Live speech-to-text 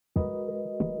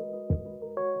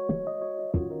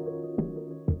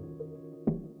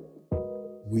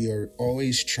We are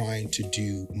always trying to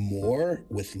do more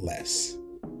with less,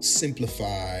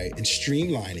 simplify and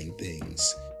streamlining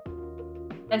things.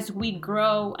 As we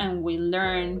grow and we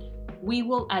learn, we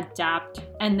will adapt,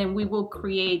 and then we will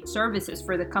create services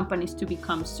for the companies to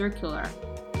become circular.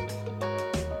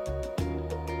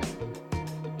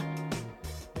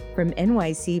 From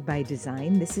NYC by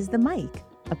Design, this is The Mic,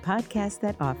 a podcast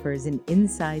that offers an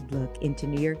inside look into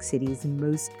New York City's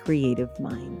most creative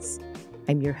minds.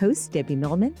 I'm your host, Debbie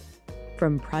Millman.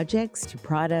 From projects to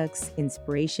products,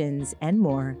 inspirations, and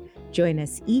more, join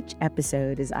us each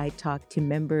episode as I talk to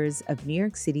members of New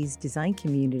York City's design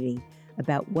community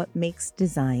about what makes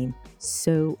design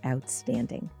so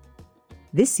outstanding.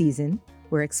 This season,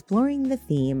 we're exploring the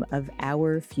theme of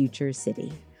our future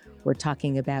city. We're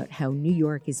talking about how New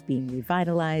York is being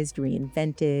revitalized,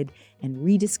 reinvented, and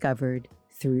rediscovered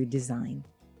through design.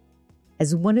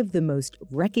 As one of the most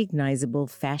recognizable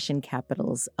fashion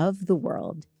capitals of the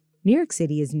world, New York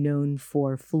City is known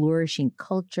for flourishing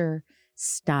culture,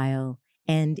 style,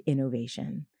 and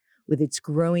innovation. With its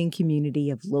growing community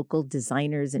of local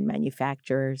designers and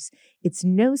manufacturers, it's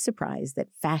no surprise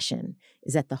that fashion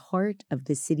is at the heart of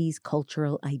the city's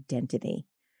cultural identity.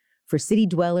 For city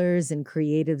dwellers and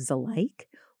creatives alike,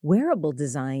 wearable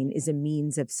design is a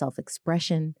means of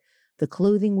self-expression. The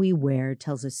clothing we wear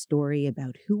tells a story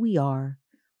about who we are,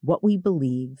 what we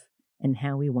believe, and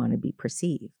how we want to be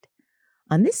perceived.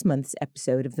 On this month's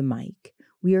episode of The Mic,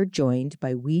 we are joined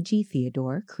by Ouigi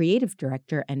Theodore, creative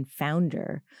director and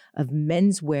founder of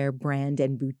menswear brand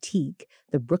and boutique,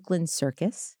 the Brooklyn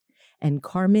Circus, and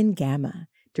Carmen Gama,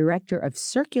 director of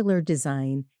circular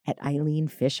design at Eileen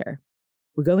Fisher.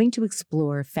 We're going to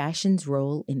explore fashion's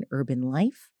role in urban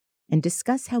life and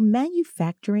discuss how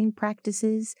manufacturing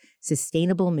practices,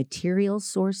 sustainable material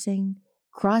sourcing,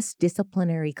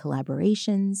 cross-disciplinary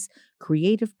collaborations,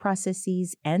 creative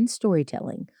processes, and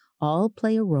storytelling all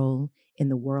play a role in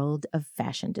the world of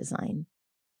fashion design.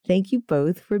 Thank you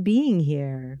both for being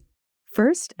here.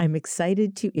 First, I'm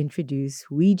excited to introduce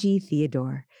Ouigi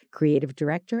Theodore, creative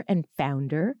director and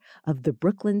founder of the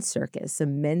Brooklyn Circus, a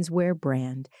menswear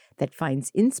brand that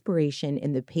finds inspiration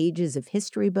in the pages of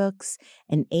history books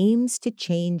and aims to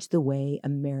change the way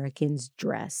Americans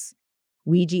dress.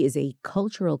 Ouigi is a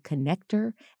cultural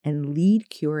connector and lead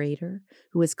curator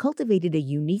who has cultivated a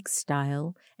unique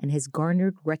style and has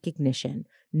garnered recognition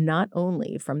not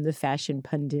only from the fashion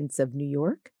pundits of New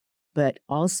York, but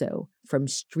also from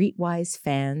streetwise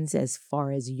fans as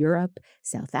far as Europe,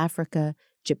 South Africa,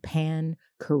 Japan,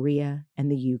 Korea, and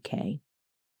the UK.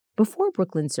 Before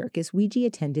Brooklyn Circus, Ouigi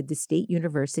attended the State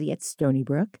University at Stony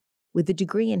Brook with a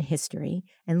degree in history,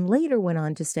 and later went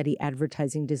on to study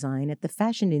advertising design at the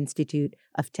Fashion Institute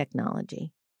of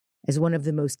Technology. As one of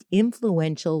the most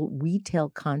influential retail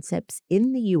concepts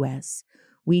in the U.S.,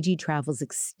 Ouigi travels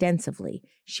extensively,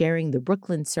 sharing the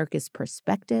Brooklyn Circus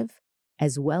perspective,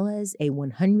 as well as a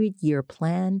 100-year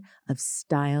plan of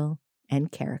style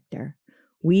and character.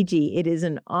 Ouigi, it is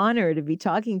an honor to be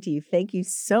talking to you. Thank you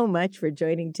so much for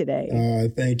joining today.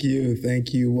 Thank you.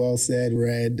 Thank you. Well said,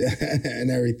 Red,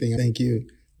 and everything. Thank you.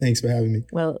 Thanks for having me.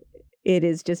 Well, it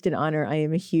is just an honor. I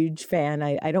am a huge fan.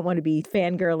 I don't want to be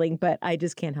fangirling, but I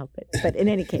just can't help it. But in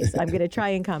any case, I'm going to try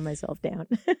and calm myself down.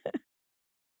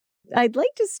 I'd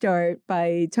like to start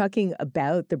by talking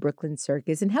about the Brooklyn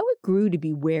Circus and how it grew to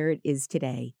be where it is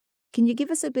today. Can you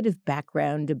give us a bit of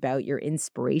background about your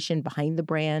inspiration behind the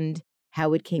brand,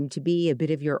 how it came to be, a bit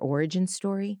of your origin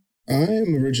story?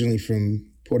 I'm originally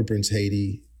from Port-au-Prince,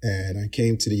 Haiti, and I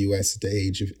came to the U.S. at the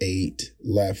age of 8,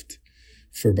 left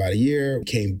for about a year,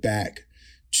 came back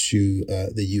to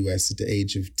the U.S. at the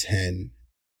age of 10.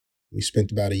 We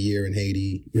spent about a year in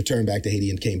Haiti, returned back to Haiti,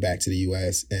 and came back to the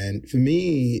U.S. And for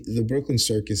me, the Brooklyn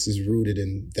Circus is rooted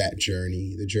in that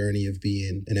journey, the journey of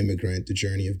being an immigrant, the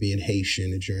journey of being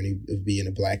Haitian, the journey of being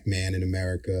a Black man in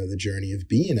America, the journey of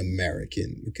being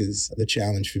American. Because the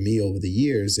challenge for me over the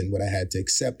years and what I had to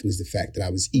accept was the fact that I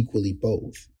was equally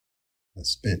both. I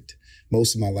spent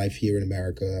most of my life here in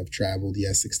America. I've traveled,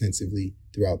 yes, extensively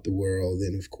throughout the world,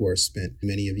 and of course spent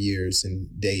many of years and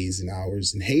days and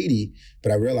hours in Haiti.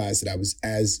 But I realized that I was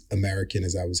as American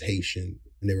as I was Haitian.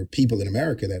 And there were people in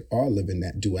America that are living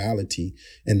that duality.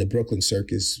 And the Brooklyn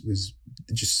Circus was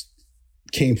just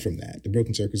came from that. The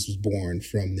Brooklyn Circus was born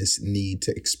from this need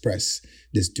to express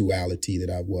this duality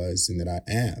that I was and that I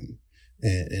am.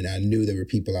 And I knew there were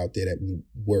people out there that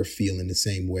were feeling the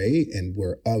same way and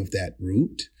were of that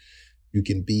root. You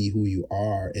can be who you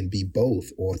are and be both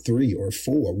or 3 or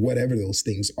 4, whatever those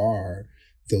things are,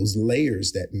 those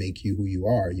layers that make you who you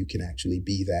are. You can actually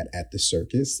be that at the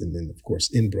circus. And then, of course,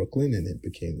 in Brooklyn, and it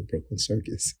became the Brooklyn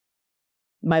Circus.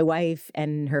 My wife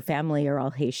and her family are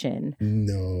all Haitian.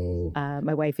 No.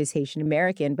 My wife is Haitian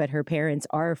American, but her parents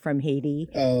are from Haiti.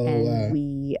 Oh, and wow.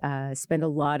 we spend a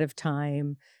lot of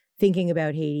time thinking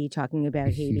about Haiti, talking about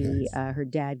Haiti. Nice. Her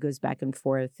dad goes back and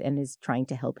forth and is trying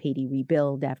to help Haiti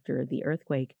rebuild after the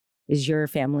earthquake. Is your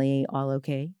family all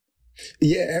okay?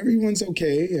 Yeah, everyone's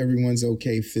okay. Everyone's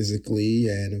okay physically.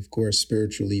 And of course,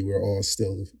 spiritually, we're all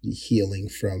still healing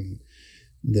from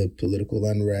the political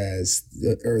unrest,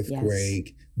 the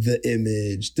earthquake, the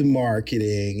image, the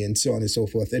marketing, and so on and so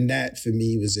forth. And that for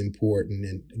me was important.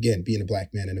 And again, being a Black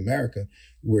man in America,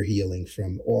 we're healing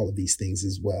from all of these things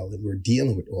as well. And we're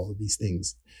dealing with all of these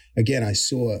things. Again, I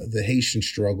saw the Haitian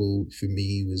struggle for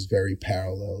me was very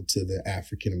parallel to the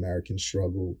African American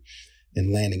struggle.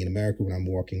 And landing in America, when I'm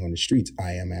walking on the streets,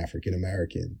 I am African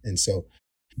American. And so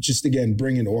just again,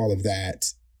 bringing all of that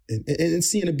and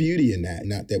seeing a beauty in that.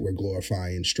 Not that we're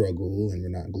glorifying struggle and we're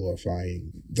not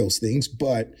glorifying those things,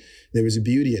 but there was a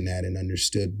beauty in that and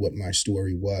understood what my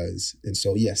story was. And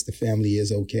so, yes, the family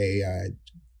is okay. I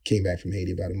came back from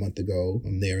Haiti about a month ago.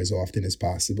 I'm there as often as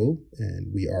possible.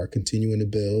 And we are continuing to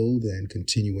build and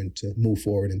continuing to move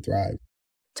forward and thrive.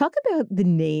 Talk about the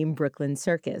name Brooklyn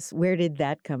Circus. Where did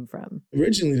that come from?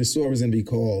 Originally, the store was going to be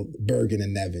called Bergen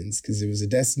and Nevins because it was a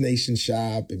destination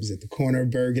shop. It was at the corner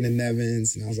of Bergen and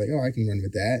Nevins. And I was like, oh, I can run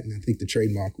with that. And I think the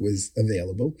trademark was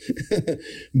available.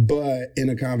 But in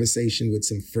a conversation with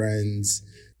some friends,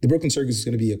 the Brooklyn Circus is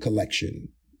going to be a collection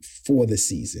for the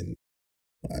season.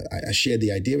 I shared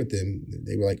the idea with them.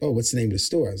 They were like, oh, what's the name of the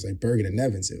store? I was like, Bergen and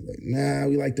Nevins. They were like, nah,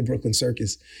 we like the Brooklyn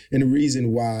Circus. And the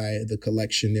reason why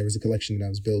there was a collection that I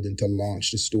was building to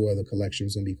launch the store, the collection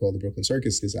was going to be called the Brooklyn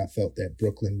Circus because I felt that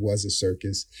Brooklyn was a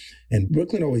circus. And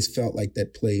Brooklyn always felt like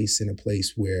that place, and a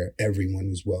place where everyone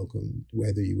was welcome,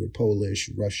 whether you were Polish,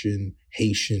 Russian,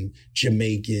 Haitian,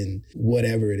 Jamaican,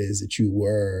 whatever it is that you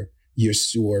were, your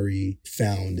story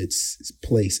found its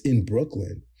place in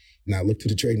Brooklyn. And I looked for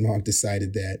the trademark,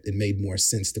 decided that it made more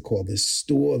sense to call this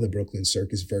store the Brooklyn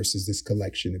Circus versus this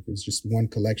collection. If it was just one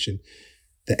collection,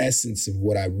 the essence of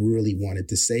what I really wanted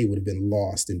to say would have been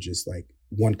lost in just like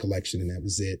one collection, and that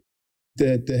was it.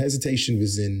 The hesitation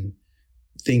was in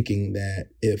thinking that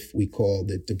if we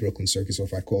called it the Brooklyn Circus, or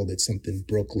if I called it something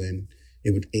Brooklyn,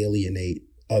 it would alienate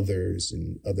others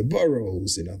and other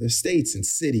boroughs and other states and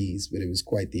cities, but it was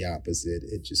quite the opposite.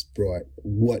 It just brought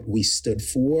what we stood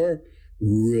for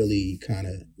really kind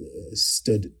of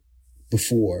stood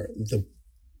before the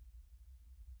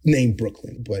name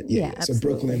Brooklyn. But yeah, so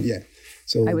Brooklyn, yeah.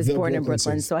 So I was born in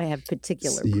Brooklyn, so I have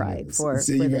particular pride for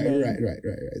the name.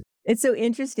 Right. It's so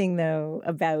interesting, though,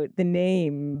 about the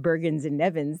name Bergens and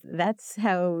Nevins. That's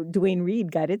how Duane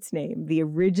Reade got its name. The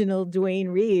original Duane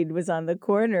Reade was on the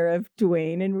corner of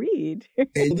Duane and Reade.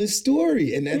 And the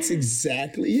story, and that's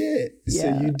exactly it. Yeah.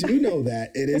 So you do know that.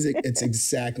 It's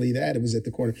exactly that. It was at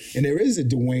the corner. And there is a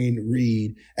Duane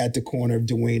Reade at the corner of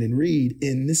Duane and Reade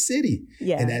in the city.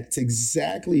 Yeah. And that's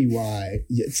exactly why.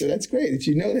 Yeah, so that's great. If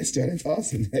you know that story, that's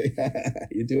awesome.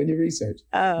 You're doing your research.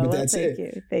 Oh, but that's thank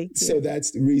you. Thank you. So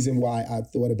that's the reason why I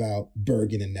thought about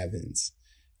Bergen and Nevins.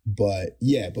 But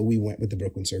we went with the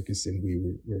Brooklyn Circus, and we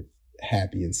were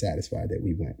happy and satisfied that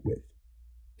we went with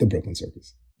the Brooklyn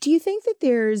Circus. Do you think that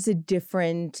there's a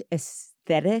different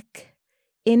aesthetic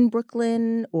in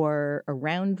Brooklyn or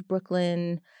around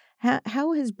Brooklyn?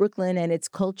 How has Brooklyn and its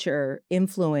culture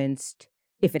influenced,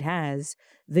 if it has,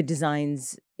 the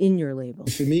designs in your label?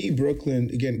 For me, Brooklyn,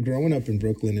 again, growing up in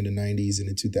Brooklyn in the 90s and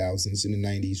the 2000s, in the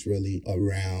 90s really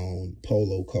around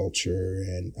polo culture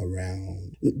and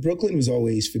around... Brooklyn was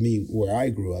always, for me, where I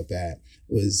grew up at,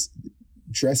 was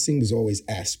dressing was always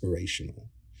aspirational.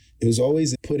 It was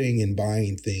always putting and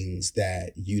buying things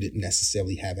that you didn't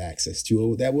necessarily have access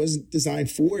to, that wasn't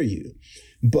designed for you.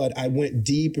 But I went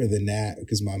deeper than that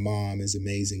because my mom, as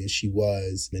amazing as she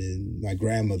was, and my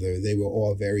grandmother, they were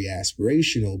all very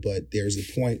aspirational. But there's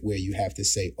a point where you have to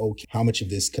say, okay, how much of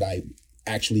this could I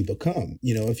actually become?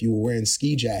 You know, if you were wearing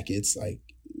ski jackets, like,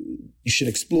 you should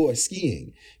explore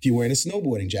skiing. If you're wearing a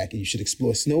snowboarding jacket, you should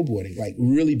explore snowboarding, like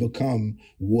really become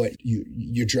what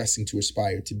you're dressing to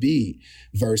aspire to be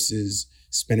versus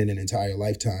spending an entire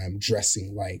lifetime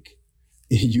dressing like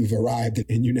you've arrived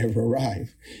and you never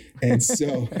arrive. And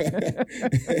so... I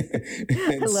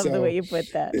love the way you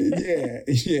put that.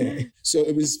 Yeah. So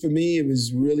it was, for me, it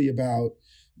was really about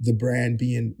the brand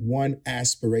being, one,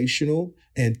 aspirational,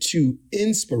 and two,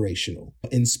 inspirational,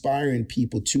 inspiring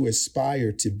people to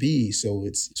aspire to be. So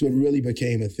it really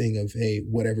became a thing of, hey,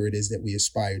 whatever it is that we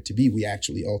aspire to be, we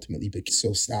actually ultimately became.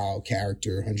 So style,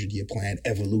 character, 100-year plan,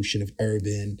 evolution of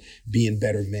urban, being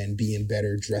better men, being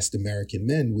better dressed American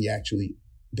men, we actually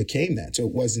became that. So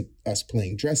it wasn't us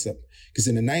playing dress up. Because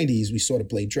in the 90s, we sort of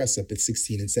played dress up at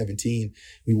 16 and 17.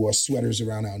 We wore sweaters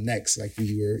around our necks like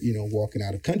we were, walking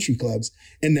out of country clubs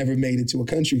and never made it to a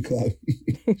country club.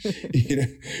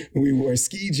 We wore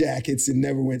ski jackets and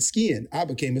never went skiing. I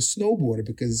became a snowboarder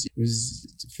because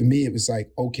for me, it was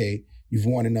like, okay, you've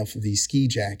worn enough of these ski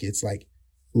jackets. Like,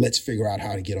 let's figure out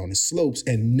how to get on the slopes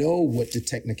and know what the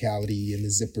technicality and the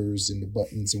zippers and the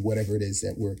buttons and whatever it is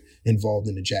that were involved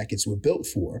in the jackets were built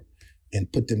for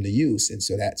and put them to use. And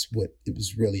so that's what it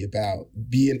was really about,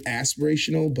 being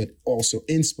aspirational, but also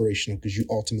inspirational because you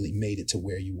ultimately made it to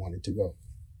where you wanted to go.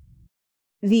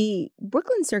 The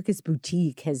Brooklyn Circus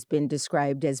boutique has been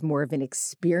described as more of an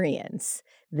experience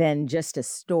than just a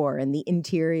store, and the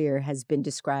interior has been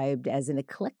described as an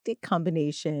eclectic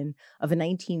combination of a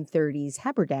 1930s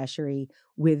haberdashery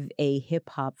with a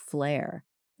hip-hop flair.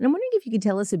 And I'm wondering if you could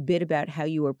tell us a bit about how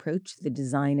you approach the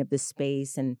design of the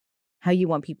space and how you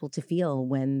want people to feel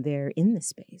when they're in the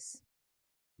space.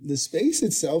 The space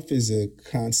itself is a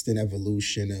constant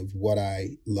evolution of what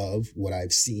I love, what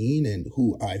I've seen, and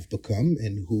who I've become,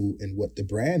 and what the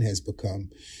brand has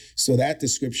become. So that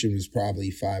description was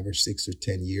probably 5 or 6 or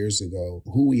 10 years ago.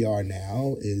 Who we are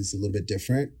now is a little bit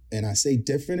different. And I say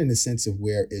different in the sense of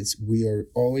where we are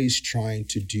always trying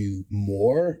to do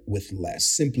more with less,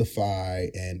 simplify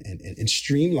and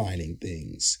streamlining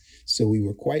things. So we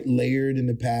were quite layered in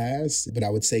the past, but I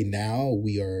would say now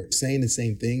we are saying the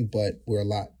same thing, but we're a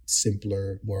lot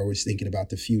simpler. We're always thinking about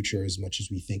the future as much as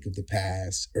we think of the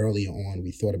past. Early on,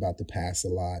 we thought about the past a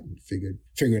lot and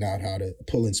figuring out how to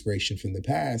pull inspiration from the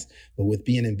past. But with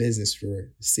being in business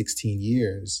for 16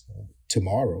 years,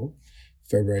 tomorrow,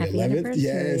 February Happy 11th. anniversary.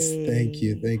 Yes, thank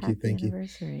you.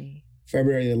 Anniversary.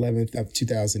 February 11th of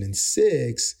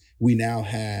 2006, we now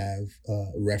have a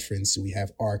reference, we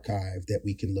have archive that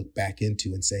we can look back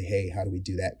into and say, hey, how do we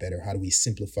do that better? How do we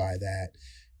simplify that?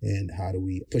 And how do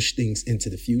we push things into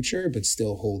the future, but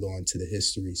still hold on to the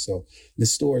history? So the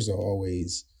stores are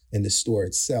always, and the store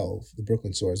itself, the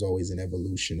Brooklyn store is always an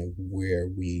evolution of where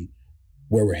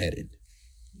we're headed.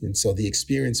 And so the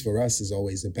experience for us is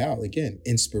always about, again,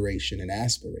 inspiration and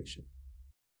aspiration.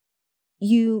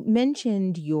 You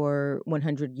mentioned your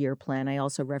 100-year plan. I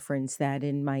also referenced that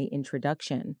in my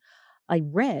introduction. I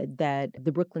read that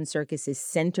the Brooklyn Circus is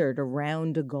centered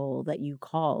around a goal that you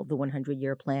call the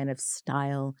 100-year plan of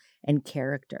style and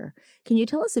character. Can you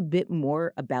tell us a bit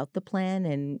more about the plan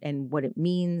and what it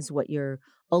means, what your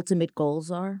ultimate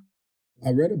goals are? I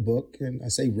read a book, and I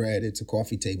say read, it's a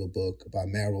coffee table book by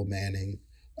Merrill Manning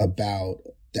about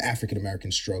the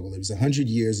African-American struggle. It was 100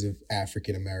 years of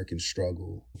African-American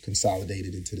struggle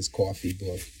consolidated into this coffee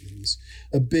book. It was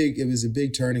a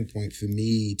big turning point for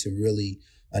me to really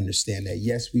understand that,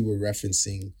 yes, we were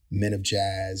referencing men of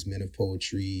jazz, men of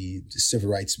poetry, the civil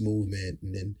rights movement,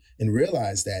 and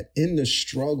realize that in the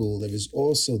struggle, there was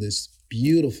also this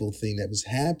beautiful thing that was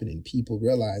happening. People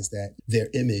realized that their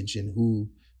image and who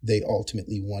they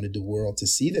ultimately wanted the world to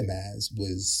see them as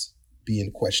was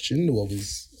being questioned or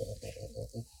was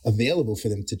available for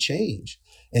them to change.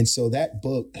 And so that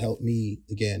book helped me,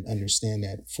 again, understand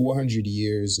that 400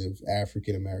 years of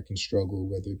African-American struggle,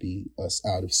 whether it be us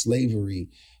out of slavery,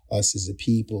 us as a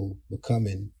people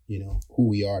becoming, who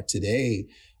we are today,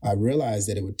 I realized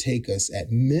that it would take us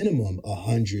at minimum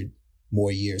 100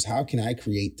 more years. How can I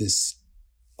create this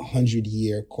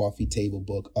 100-year coffee table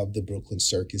book of the Brooklyn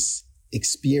Circus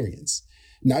experience?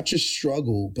 Not just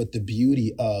struggle, but the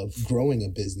beauty of growing a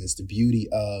business, the beauty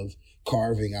of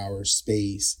carving our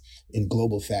space in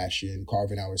global fashion,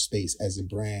 carving our space as a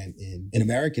brand in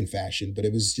American fashion. But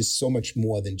it was just so much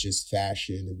more than just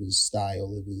fashion. It was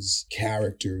style, it was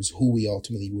characters, who we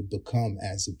ultimately would become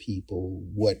as a people,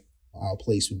 what our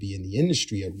place would be in the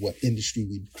industry, and what industry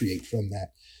we'd create from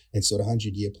that. And so the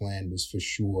 100-year plan was for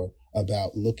sure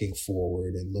about looking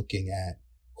forward and looking at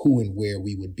who and where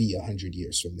we would be 100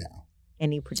 years from now.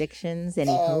 Any predictions?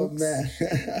 Any hopes? Man.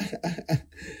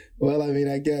 Well,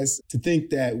 I guess to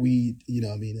think that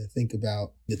to think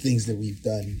about the things that we've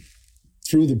done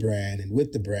through the brand and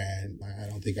with the brand, I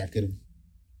don't think I could have.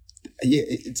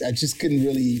 I just couldn't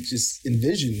really just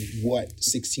envision what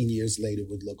 16 years later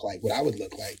would look like, what I would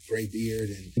look like, gray beard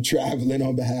and traveling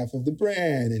on behalf of the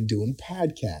brand and doing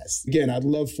podcasts. Again, I'd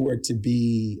love for it to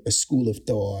be a school of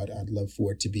thought. I'd love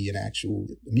for it to be an actual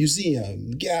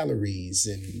museum, galleries,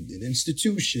 and an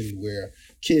institution where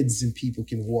kids and people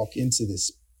can walk into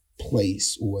this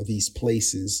place or these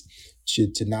places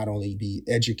to not only be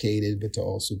educated, but to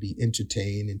also be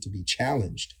entertained and to be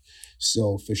challenged.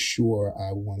 So for sure,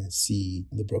 I want to see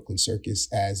the Brooklyn Circus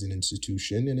as an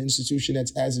institution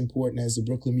that's as important as the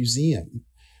Brooklyn Museum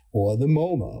or the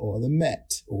MoMA or the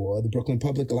Met or the Brooklyn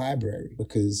Public Library,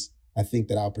 because I think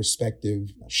that our perspective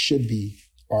should be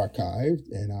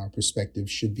archived and our perspective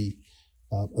should be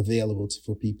available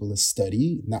for people to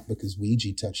study, not because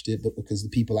Ouigi touched it, but because the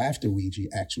people after Ouigi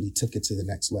actually took it to the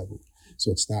next level.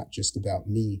 So it's not just about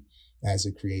me as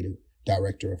a creative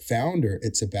director or founder.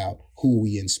 It's about who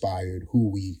we inspired, who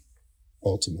we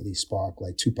ultimately sparked.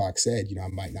 Like Tupac said, I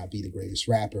might not be the greatest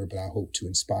rapper, but I hope to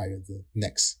inspire the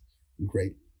next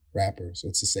great rapper. So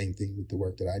it's the same thing with the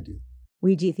work that I do.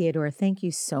 Ouigi Theodore, thank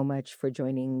you so much for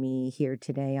joining me here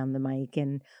today on the mic.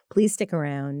 And please stick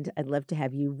around. I'd love to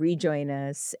have you rejoin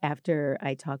us after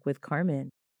I talk with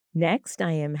Carmen. Next,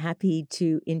 I am happy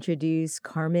to introduce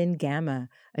Carmen Gama,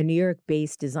 a New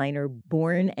York-based designer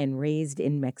born and raised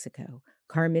in Mexico.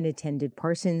 Carmen attended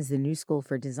Parsons, the New School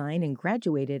for Design, and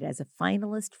graduated as a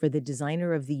finalist for the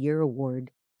Designer of the Year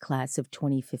Award, class of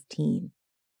 2015.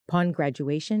 Upon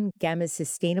graduation, Gama's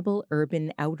sustainable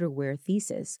urban outerwear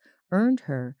thesis earned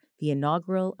her the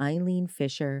inaugural Eileen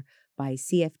Fisher by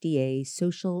CFDA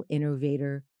Social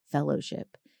Innovator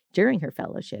Fellowship. During her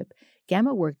fellowship,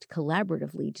 Gama worked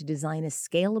collaboratively to design a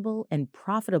scalable and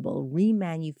profitable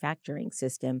remanufacturing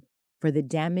system for the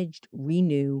damaged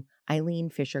Renew Eileen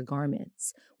Fisher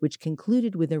garments, which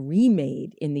concluded with a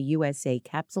remade in the USA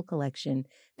capsule collection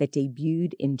that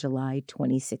debuted in July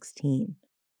 2016.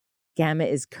 Gama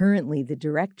is currently the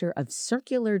director of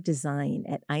circular design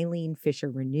at Eileen Fisher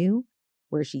Renew,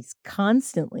 where she's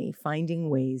constantly finding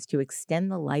ways to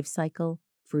extend the life cycle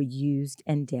for used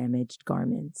and damaged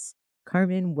garments.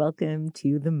 Carmen, welcome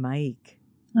to the mic.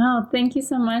 Oh, thank you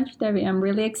so much, Debbie. I'm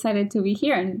really excited to be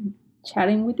here and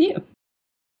chatting with you.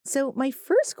 So my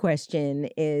first question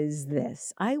is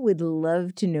this. I would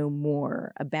love to know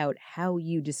more about how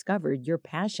you discovered your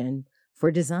passion for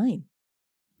design.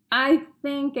 I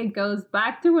think it goes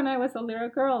back to when I was a little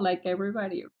girl, like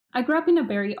everybody. I grew up in a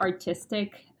very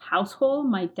artistic household.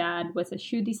 My dad was a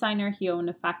shoe designer. He owned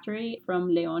a factory from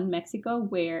León, Mexico,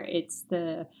 where it's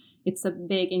a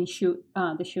big in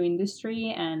the shoe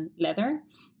industry and leather.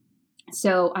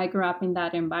 So I grew up in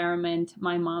that environment.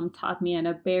 My mom taught me at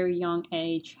a very young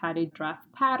age how to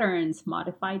draft patterns,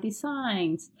 modify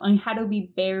designs, and how to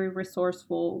be very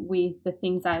resourceful with the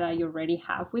things that I already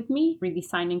have with me.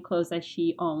 Redesigning clothes that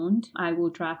she owned, I will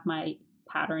draft my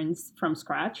patterns from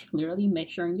scratch, literally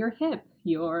measuring your hip,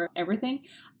 your everything,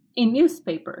 in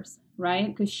newspapers, right?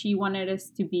 Because she wanted us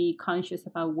to be conscious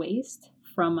about waste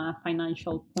from a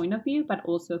financial point of view, but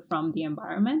also from the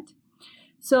environment.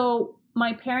 So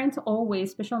my parents always,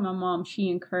 especially my mom, she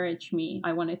encouraged me.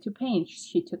 I wanted to paint.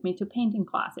 She took me to painting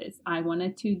classes. I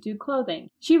wanted to do clothing.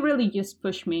 She really just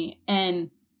pushed me.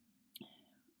 And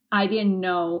I didn't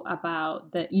know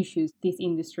about the issues this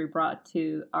industry brought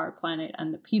to our planet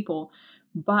and the people.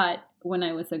 But when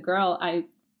I was a girl, I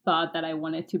thought that I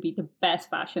wanted to be the best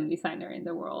fashion designer in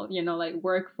the world, like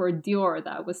work for Dior.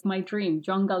 That was my dream.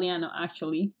 John Galliano,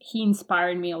 actually, he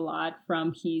inspired me a lot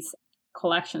from his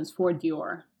collections for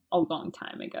Dior a long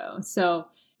time ago. So,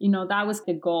 that was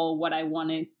the goal, what I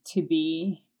wanted to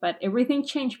be. But everything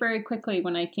changed very quickly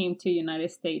when I came to the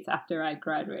United States after I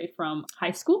graduated from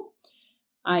high school.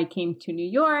 I came to New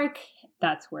York.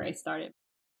 That's where I started.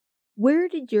 Where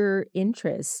did your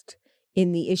interest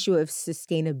in the issue of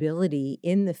sustainability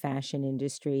in the fashion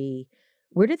industry,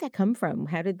 where did that come from?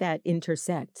 How did that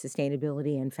intersect,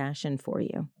 sustainability and fashion, for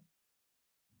you?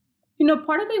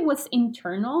 Part of it was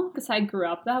internal because I grew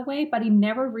up that way, but it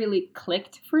never really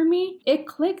clicked for me. It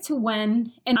clicked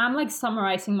when, and I'm like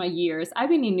summarizing my years. I've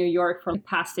been in New York for the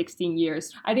past 16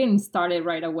 years. I didn't start it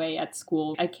right away at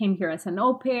school. I came here as an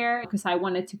au pair because I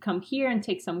wanted to come here and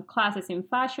take some classes in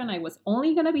fashion. I was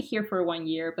only going to be here for 1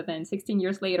 year, but then 16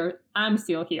 years later, I'm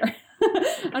still here.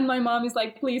 And my mom is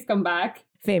like, please come back.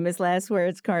 Famous last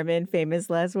words, Carmen. Famous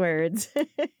last words.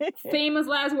 Famous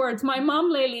last words. My mom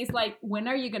lately is like, when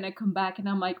are you going to come back? And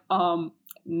I'm like,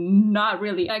 not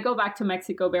really. I go back to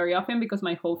Mexico very often because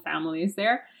my whole family is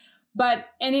there. But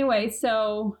anyway,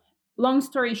 so long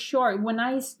story short, when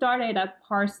I started at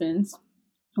Parsons,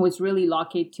 I was really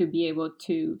lucky to be able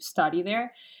to study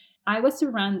there. I was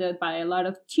surrounded by a lot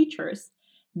of teachers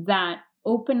that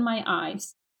opened my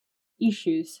eyes,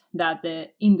 issues that the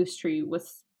industry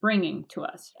was bringing to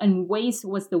us. And waste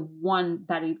was the one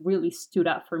that it really stood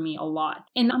up for me a lot.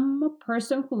 And I'm a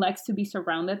person who likes to be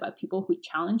surrounded by people who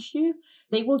challenge you.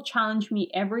 They will challenge me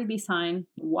every design.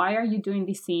 Why are you doing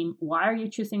this seam? Why are you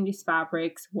choosing these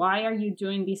fabrics? Why are you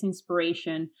doing this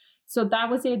inspiration? So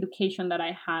that was the education that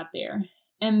I had there.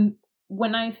 And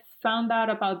when I found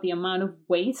out about the amount of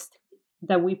waste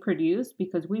that we produce,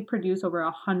 because we produce over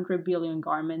 100 billion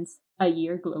garments a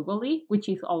year globally, which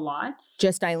is a lot.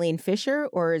 Just Eileen Fisher,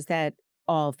 or is that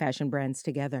all fashion brands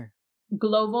together?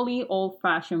 Globally, all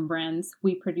fashion brands,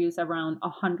 we produce around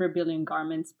 100 billion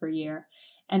garments per year.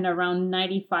 And around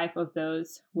 95 of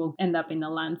those will end up in a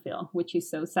landfill, which is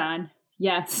so sad.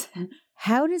 Yes.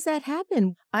 How does that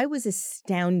happen? I was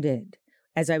astounded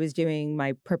as I was doing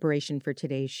my preparation for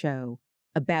today's show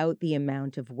about the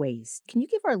amount of waste. Can you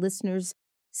give our listeners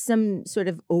some sort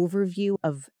of overview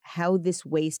of how this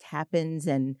waste happens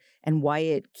and why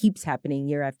it keeps happening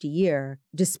year after year,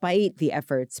 despite the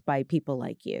efforts by people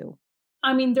like you?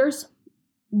 I mean, there's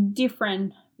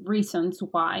different reasons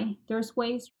why there's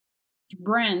waste.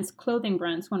 Brands, clothing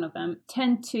brands, one of them,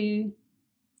 tend to,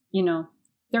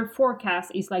 their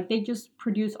forecast is like they just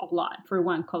produce a lot for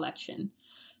one collection,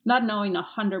 not knowing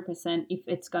 100% if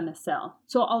it's going to sell.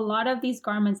 So a lot of these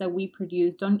garments that we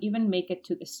produce don't even make it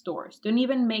to the stores, don't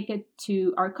even make it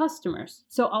to our customers.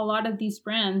 So a lot of these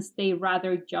brands, they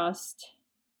rather just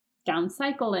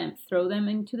downcycle them, throw them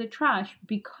into the trash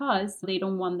because they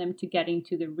don't want them to get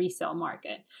into the resale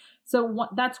market. So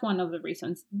that's one of the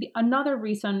reasons. Another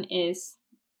reason is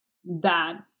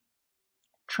that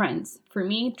trends. For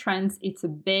me, trends, it's a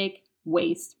big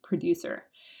waste producer.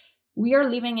 We are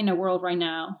living in a world right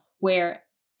now where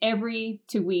every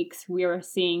 2 weeks we are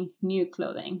seeing new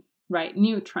clothing, right?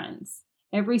 New trends.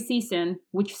 Every season,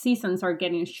 which seasons are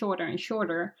getting shorter and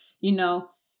shorter,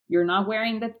 you're not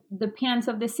wearing the pants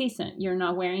of the season. You're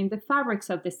not wearing the fabrics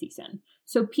of the season.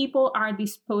 So people are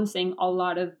disposing a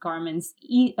lot of garments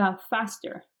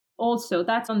faster. Also,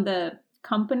 that's on the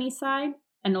company side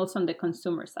and also on the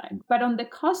consumer side. But on the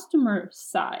customer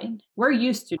side, we're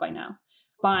used to by now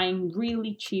buying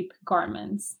really cheap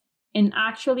garments. And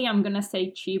actually, I'm going to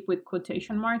say cheap with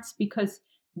quotation marks because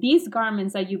these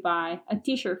garments that you buy, a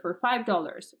t-shirt for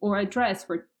 $5 or a dress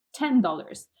for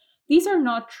 $10, these are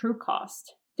not true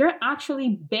cost. They're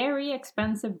actually very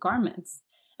expensive garments.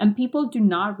 And people do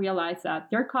not realize that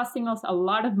they're costing us a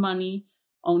lot of money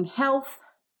on health,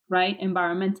 right?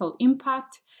 Environmental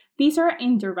impact. These are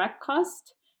indirect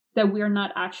costs that we're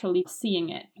not actually seeing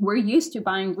it. We're used to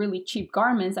buying really cheap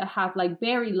garments that have like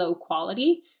very low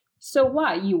quality. So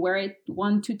what? You wear it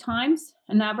 1-2 times.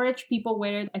 On average, people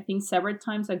wear it, I think, several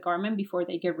times a garment before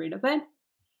they get rid of it.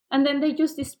 And then they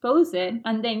just dispose it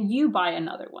and then you buy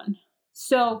another one.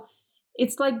 So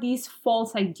it's like this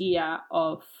false idea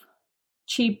of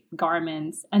cheap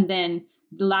garments and then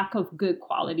the lack of good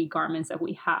quality garments that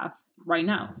we have right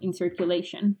now in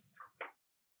circulation.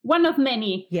 One of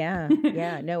many. Yeah.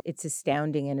 No, it's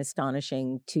astounding and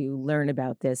astonishing to learn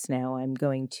about this now. I'm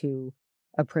going to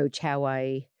approach how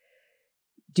I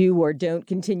do or don't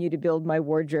continue to build my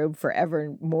wardrobe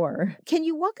forever more. Can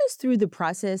you walk us through the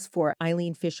process for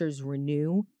Eileen Fisher's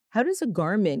Renew? How does a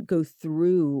garment go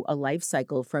through a life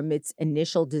cycle from its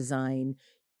initial design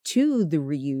to the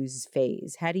reuse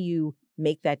phase? How do you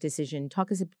make that decision? Talk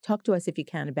to us, if you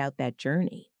can, about that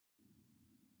journey.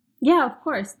 Yeah, of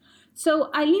course.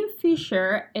 So Eileen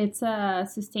Fisher, it's a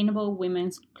sustainable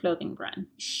women's clothing brand.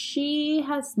 She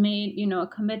has made, a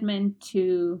commitment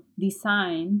to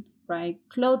design, right,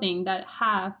 clothing that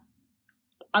have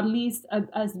at least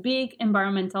as big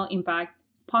environmental impact,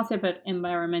 positive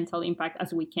environmental impact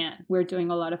as we can. We're doing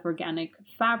a lot of organic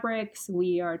fabrics.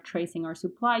 We are tracing our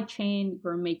supply chain.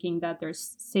 We're making that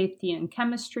there's safety and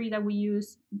chemistry that we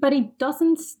use. But it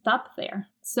doesn't stop there.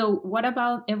 So what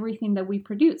about everything that we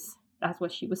produce? That's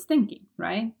what she was thinking,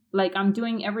 right? Like, I'm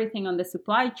doing everything on the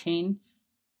supply chain,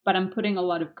 but I'm putting a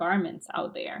lot of garments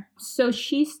out there. So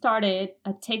she started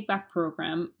a take back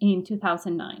program in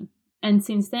 2009. And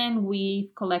since then, we've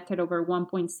collected over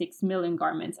 1.6 million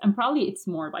garments, and probably it's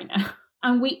more by now.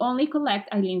 And we only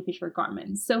collect Eileen Fisher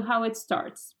garments. So how it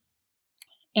starts,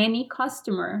 any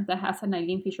customer that has an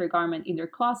Eileen Fisher garment in their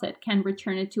closet can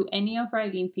return it to any of our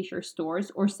Eileen Fisher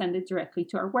stores or send it directly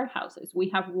to our warehouses. We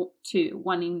have two,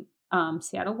 one in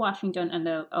Seattle, Washington, and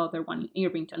the other one in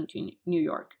Irvington, New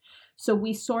York. So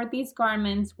we sort these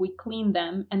garments, we clean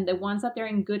them, and the ones that they're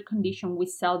in good condition, we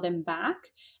sell them back.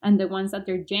 And the ones that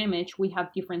they're damaged, we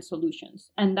have different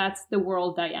solutions. And that's the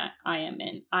world I am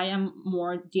in. I am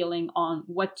more dealing on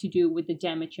what to do with the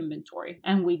damaged inventory.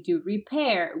 And we do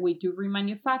repair, we do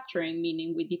remanufacturing,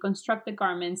 meaning we deconstruct the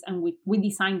garments and we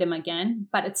design them again,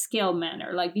 but at scale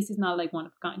manner. Like, this is not like one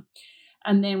of a kind.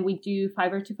 And then we do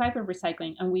fiber to fiber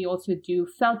recycling. And we also do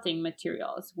felting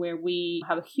materials, where we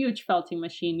have a huge felting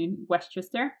machine in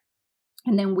Westchester.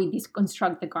 And then we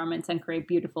deconstruct the garments and create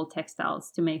beautiful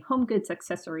textiles to make home goods,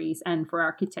 accessories, and for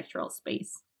architectural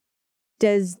space.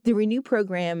 Does the Renew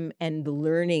program and the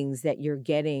learnings that you're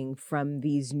getting from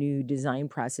these new design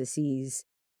processes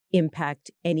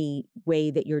impact any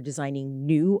way that you're designing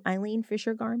new Eileen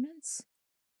Fisher garments?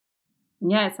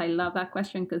 Yes, I love that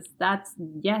question because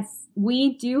yes,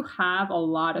 we do have a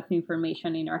lot of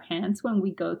information in our hands when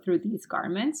we go through these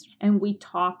garments and we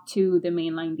talk to the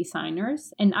mainline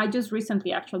designers. And I just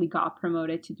recently actually got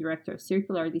promoted to director of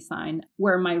circular design,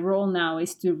 where my role now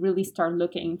is to really start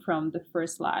looking from the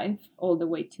first life all the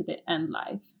way to the end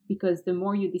life. Because the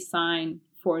more you design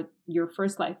for your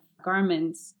first life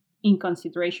garments in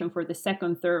consideration for the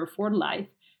second, third, or fourth life,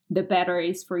 the better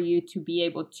it is for you to be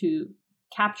able to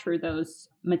capture those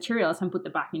materials and put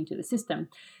them back into the system.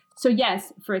 So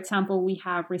yes, for example, we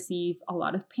have received a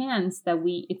lot of pants that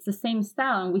it's the same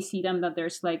style and we see them that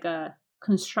there's like a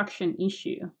construction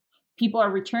issue. People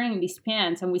are returning these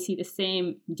pants and we see the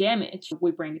same damage.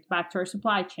 We bring it back to our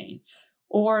supply chain.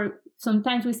 Or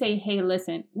sometimes we say, hey,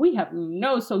 listen, we have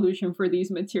no solution for these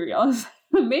materials.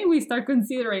 Maybe we start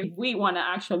considering if we want to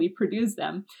actually produce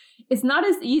them. It's not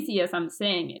as easy as I'm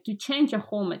saying it. To change a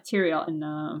whole material in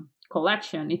a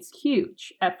collection, it's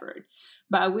huge effort,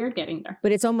 but we're getting there.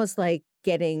 But it's almost like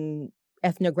getting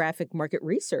ethnographic market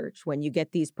research when you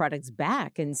get these products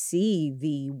back and see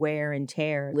the wear and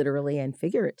tear, literally and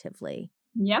figuratively.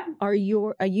 Yeah. Are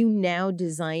you now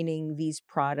designing these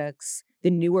products,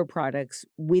 the newer products,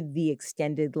 with the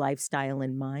extended lifestyle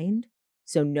in mind?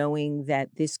 So knowing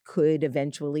that this could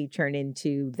eventually turn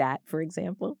into that, for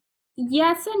example?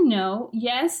 Yes and no.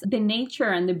 Yes, the nature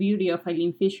and the beauty of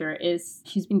Eileen Fisher is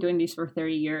she's been doing this for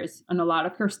 30 years and a lot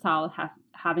of her style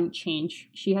haven't changed.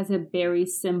 She has a very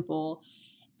simple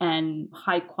and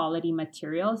high quality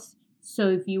materials. So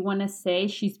if you want to say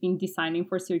she's been designing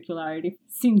for circularity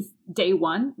since day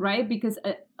one, right? Because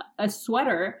a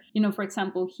sweater, for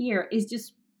example, here is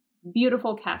just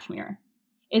beautiful cashmere.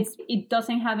 It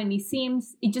doesn't have any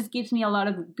seams. It just gives me a lot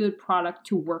of good product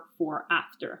to work for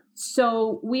after.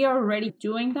 So we are already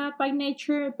doing that by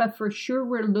nature, but for sure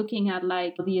we're looking at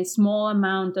like the small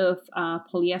amount of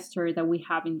polyester that we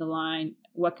have in the line.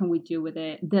 What can we do with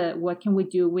it? What can we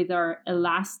do with our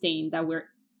elastane that we're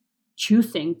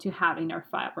choosing to have in our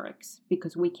fabrics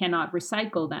because we cannot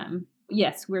recycle them?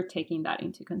 Yes, we're taking that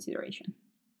into consideration.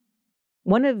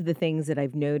 One of the things that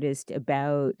I've noticed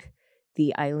about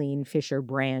the Eileen Fisher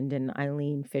brand and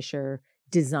Eileen Fisher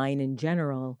design in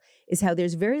general is how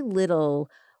there's very little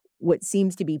what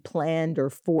seems to be planned or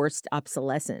forced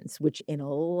obsolescence, which in a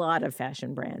lot of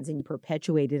fashion brands and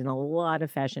perpetuated in a lot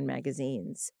of fashion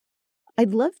magazines.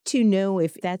 I'd love to know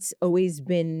if that's always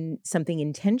been something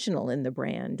intentional in the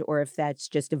brand or if that's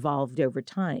just evolved over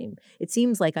time. It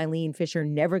seems like Eileen Fisher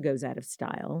never goes out of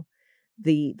style.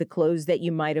 The clothes that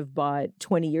you might have bought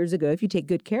 20 years ago, if you take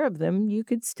good care of them, you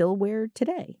could still wear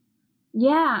today.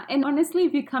 Yeah. And honestly,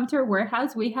 if you come to our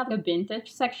warehouse, we have a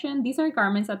vintage section. These are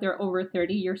garments that they're over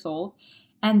 30 years old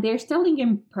and they're still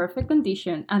in perfect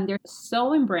condition and they're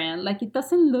so in brand. Like it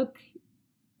doesn't look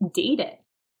dated.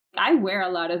 I wear a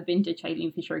lot of vintage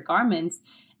Eileen Fisher garments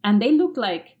and they look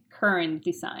like current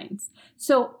designs.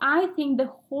 So I think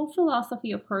the whole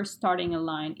philosophy of her starting a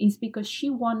line is because she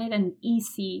wanted an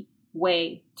easy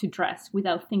way to dress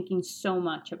without thinking so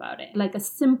much about it, like a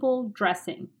simple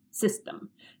dressing system.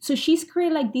 So she's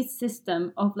created like this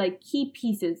system of like key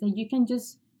pieces that you can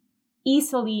just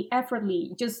easily,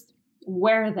 effortlessly just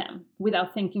wear them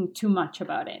without thinking too much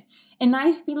about it. And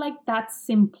I feel like that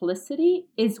simplicity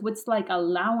is what's like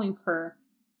allowing her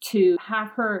to have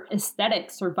her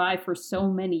aesthetic survive for so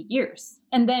many years.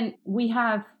 And then we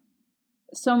have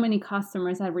so many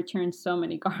customers that return so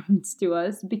many garments to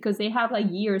us because they have like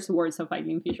years worth of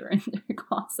Eileen Fisher in their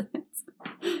closets.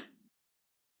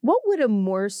 What would a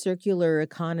more circular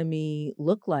economy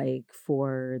look like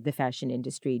for the fashion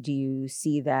industry? Do you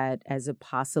see that as a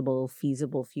possible,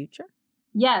 feasible future?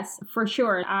 Yes, for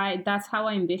sure. That's how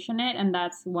I envision it. And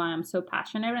that's why I'm so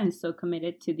passionate and so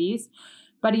committed to these.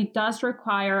 But it does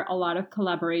require a lot of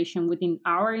collaboration within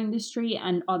our industry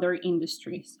and other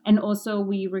industries. And also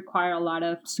we require a lot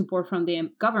of support from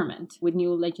the government with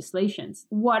new legislations.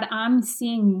 What I'm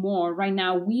seeing more right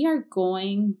now, we are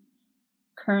going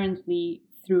currently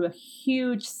through a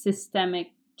huge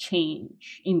systemic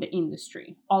change in the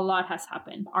industry. A lot has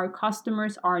happened. Our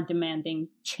customers are demanding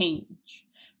change,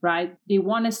 right? They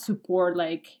want to support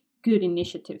like good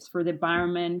initiatives for the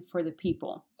environment, for the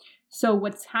people. So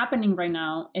what's happening right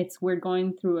now, we're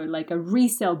going through a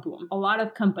resale boom. A lot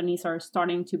of companies are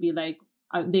starting to be like,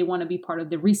 they want to be part of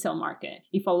the resale market.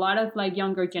 If a lot of like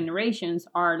younger generations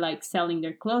are like selling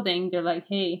their clothing, they're like,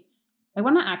 hey, I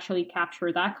want to actually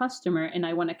capture that customer and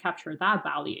I want to capture that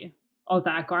value of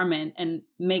that garment and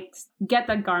get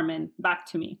that garment back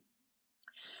to me.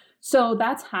 So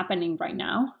that's happening right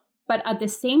now. But at the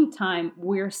same time,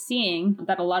 we're seeing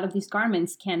that a lot of these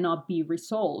garments cannot be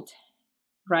resold,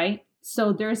 right?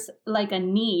 So there's like a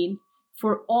need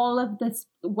for all of this,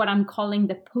 what I'm calling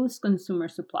the post-consumer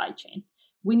supply chain.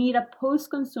 We need a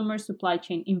post-consumer supply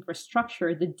chain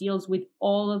infrastructure that deals with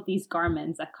all of these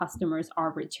garments that customers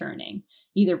are returning,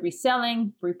 either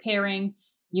reselling, repairing,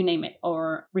 you name it,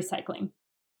 or recycling.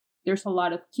 There's a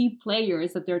lot of key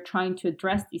players that they're trying to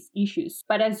address these issues.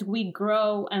 But as we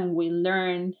grow and we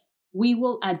learn, we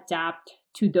will adapt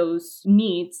to those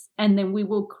needs, and then we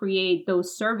will create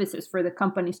those services for the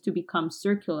companies to become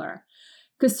circular.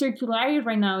 Because circularity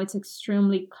right now, it's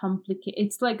extremely complicated.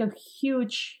 It's like a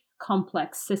huge,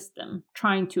 complex system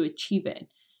trying to achieve it.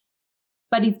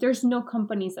 But if there's no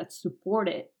companies that support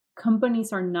it,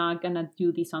 companies are not going to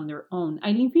do this on their own.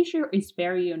 Eileen Fisher is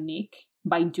very unique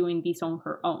by doing this on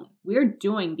her own. We're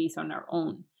doing this on our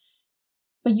own.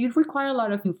 But you require a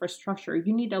lot of infrastructure.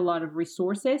 You need a lot of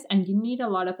resources, and you need a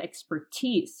lot of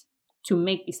expertise to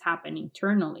make this happen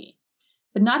internally.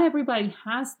 But not everybody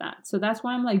has that. So that's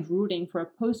why I'm like rooting for a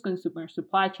post-consumer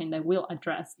supply chain that will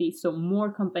address these so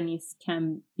more companies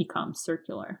can become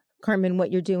circular. Carmen,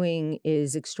 what you're doing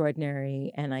is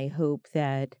extraordinary. And I hope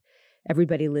that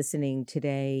everybody listening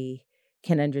today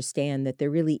can understand that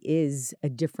there really is a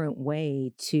different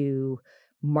way to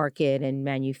market and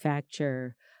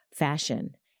manufacture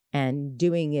fashion. And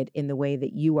doing it in the way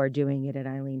that you are doing it at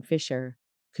Eileen Fisher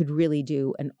could really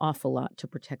do an awful lot to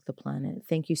protect the planet.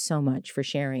 Thank you so much for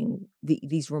sharing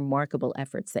these remarkable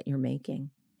efforts that you're making.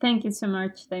 Thank you so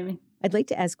much, Debbie. I'd like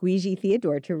to ask Ouigi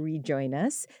Theodore to rejoin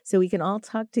us so we can all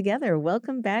talk together.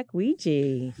 Welcome back,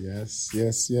 Ouigi.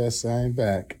 Yes, I'm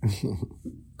back.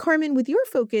 Carmen, with your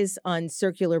focus on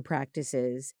circular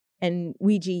practices, and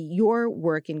Ouigi, your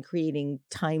work in creating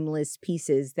timeless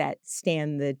pieces that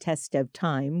stand the test of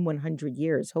time, 100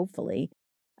 years, hopefully,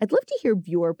 I'd love to hear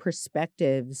your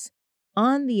perspectives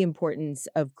on the importance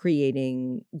of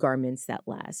creating garments that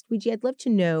last. Ouigi, I'd love to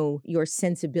know your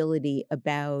sensibility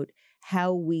about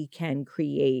how we can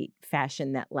create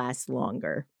fashion that lasts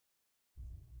longer.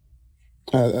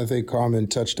 I think Carmen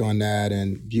touched on that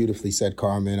and beautifully said,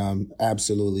 Carmen. I'm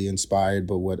absolutely inspired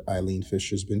by what Eileen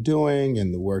Fisher's been doing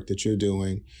and the work that you're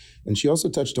doing. And she also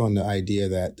touched on the idea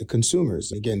that the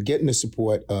consumers, again, getting the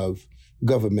support of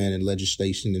government and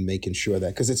legislation and making sure that,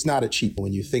 because it's not a cheap,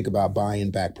 when you think about buying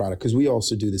back product, because we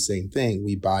also do the same thing.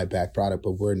 We buy back product,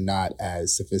 but we're not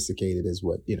as sophisticated as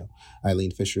what, Eileen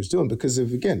Fisher is doing because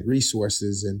of, again,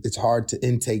 resources. And it's hard to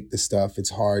intake the stuff. It's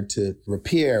hard to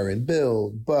repair and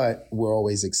build, but we're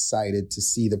always excited to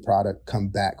see the product come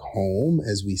back home,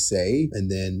 as we say,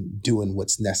 and then doing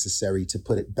what's necessary to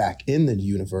put it back in the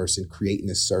universe and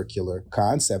creating a circular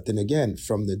concept. And again,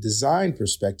 from the design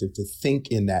perspective, to think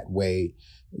in that way,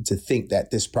 to think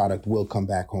that this product will come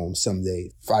back home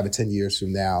someday, 5 or 10 years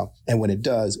from now. And when it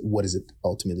does, what does it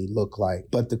ultimately look like?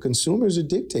 But the consumers are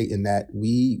dictating that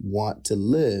we want to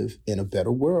live in a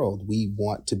better world. We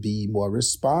want to be more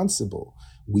responsible.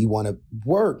 We want to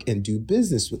work and do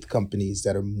business with companies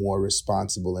that are more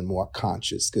responsible and more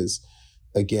conscious. Because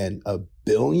again, $1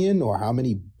 billion or how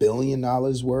many $1 billion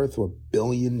worth or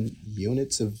billion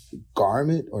units of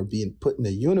garment are being put in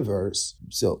the universe.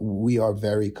 So we are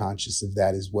very conscious of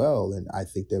that as well. And I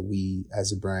think that we,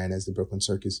 as a brand, as the Brooklyn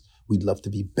Circus, we'd love to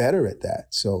be better at that.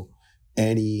 So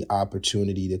any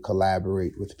opportunity to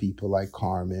collaborate with people like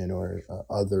Carmen or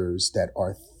others that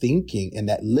are thinking and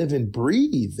that live and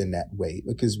breathe in that way,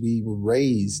 because we were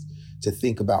raised to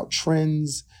think about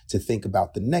trends, to think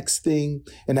about the next thing.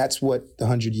 And that's what the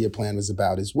 100-year plan was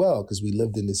about as well, because we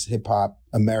lived in this hip hop,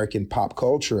 American pop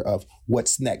culture of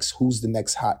what's next, who's the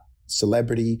next hot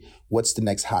celebrity, what's the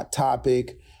next hot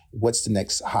topic, what's the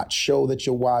next hot show that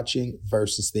you're watching,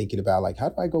 versus thinking about like, how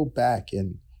do I go back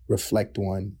and reflect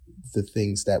on the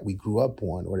things that we grew up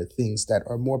on or the things that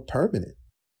are more permanent.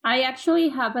 I actually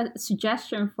have a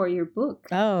suggestion for your book.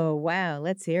 Oh, wow.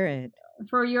 Let's hear it.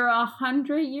 For your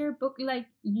 100-year book, like,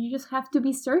 you just have to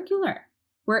be circular,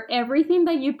 where everything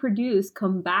that you produce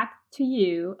come back to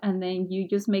you, and then you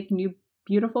just make new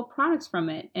beautiful products from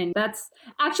it. And that's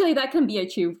actually, that can be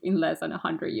achieved in less than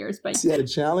 100 years. But yeah, the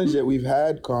challenge that we've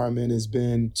had, Carmen, has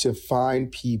been to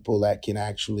find people that can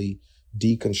actually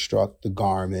deconstruct the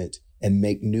garment and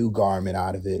make new garment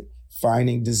out of it.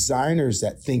 Finding designers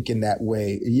that think in that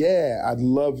way. Yeah, I'd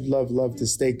love to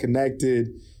stay connected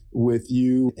with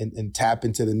you and tap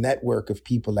into the network of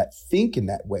people that think in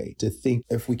that way, to think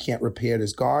if we can't repair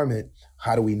this garment,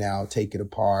 how do we now take it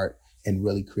apart and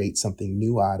really create something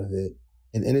new out of it?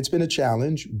 And it's been a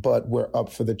challenge, but we're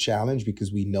up for the challenge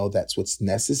because we know that's what's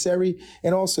necessary.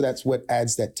 And also that's what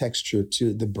adds that texture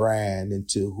to the brand and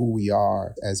to who we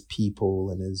are as people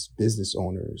and as business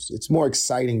owners. It's more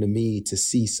exciting to me to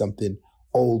see something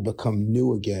old become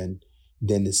new again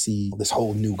than to see this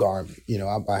whole new garment. You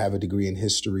know, I have a degree in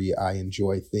history. I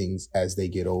enjoy things as they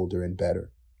get older and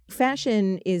better.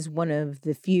 Fashion is one of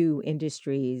the few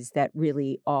industries that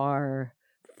really are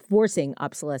forcing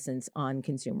obsolescence on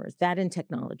consumers. That and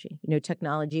technology. You know,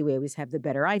 technology, we always have the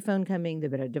better iPhone coming, the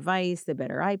better device, the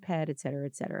better iPad, et cetera,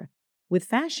 et cetera. With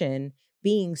fashion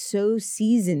being so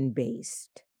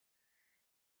season-based,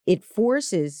 it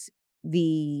forces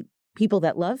the people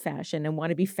that love fashion and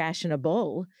want to be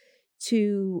fashionable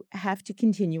to have to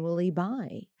continually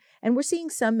buy. And we're seeing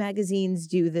some magazines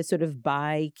do the sort of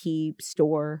buy, keep,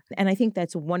 store. And I think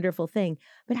that's a wonderful thing.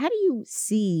 But how do you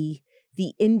see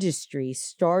the industry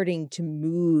starting to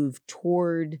move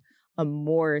toward a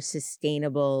more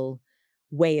sustainable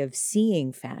way of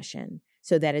seeing fashion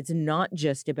so that it's not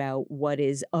just about what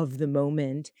is of the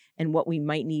moment and what we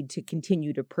might need to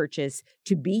continue to purchase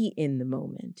to be in the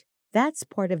moment? That's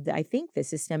part of, I think, the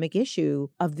systemic issue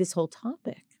of this whole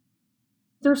topic.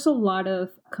 There's a lot of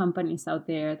companies out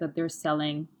there that they're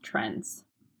selling trends.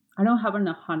 I don't have an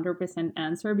 100%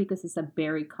 answer because it's a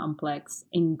very complex,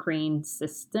 ingrained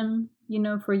system, you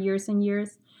know, for years and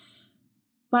years.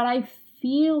 But I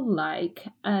feel like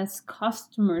as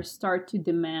customers start to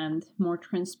demand more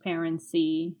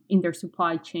transparency in their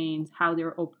supply chains, how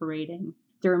they're operating,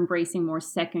 they're embracing more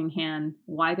secondhand.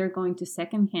 Why they're going to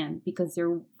secondhand? Because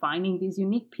they're finding this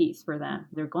unique piece for them.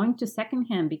 They're going to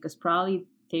secondhand because probably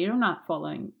they're not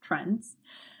following trends.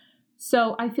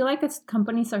 So I feel like as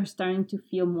companies are starting to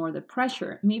feel more the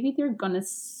pressure, maybe they're going to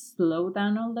slow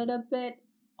down a little bit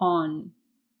on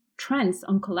trends,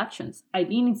 on collections.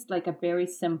 Eileen is like a very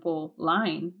simple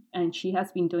line, and she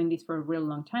has been doing this for a real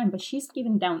long time, but she's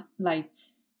coming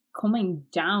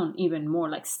down even more,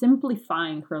 like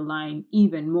simplifying her line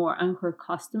even more, and her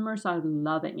customers are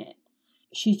loving it.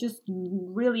 She just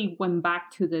really went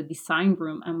back to the design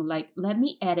room and like, let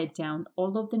me edit down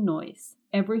all of the noise,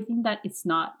 everything that is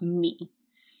not me.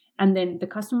 And then the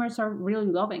customers are really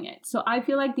loving it. So I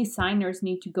feel like designers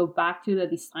need to go back to the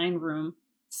design room,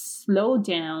 slow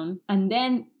down, and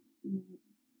then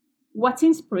what's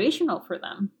inspirational for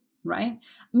them, right?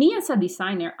 Me as a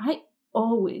designer,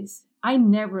 I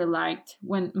never liked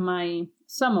when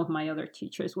some of my other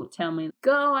teachers will tell me,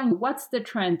 go and what's the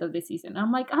trend of the season?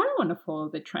 I'm like, I don't want to follow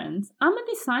the trends. I'm a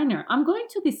designer. I'm going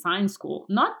to design school,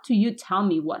 not to you tell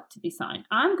me what to design.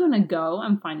 I'm going to go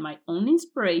and find my own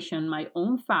inspiration, my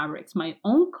own fabrics, my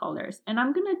own colors, and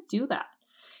I'm going to do that.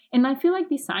 And I feel like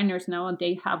designers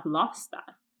nowadays have lost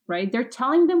that, right? They're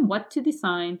telling them what to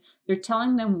design. They're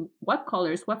telling them what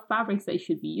colors, what fabrics they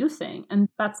should be using. And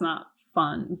that's not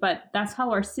fun, but that's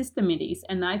how our system it is.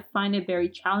 And I find it very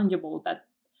challengeable that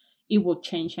it will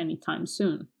change anytime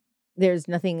soon. There's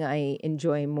nothing I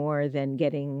enjoy more than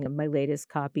getting my latest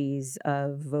copies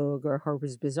of Vogue or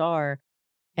Harper's Bazaar.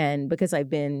 And because I've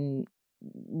been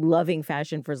loving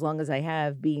fashion for as long as I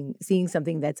have, seeing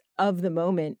something that's of the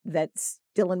moment that's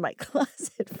still in my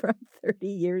closet from 30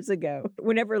 years ago.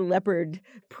 Whenever leopard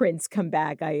prints come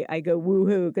back, I go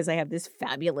woohoo because I have this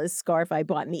fabulous scarf I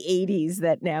bought in the 80s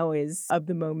that now is of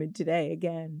the moment today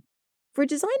again. For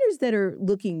designers that are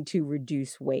looking to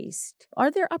reduce waste, are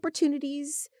there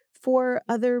opportunities for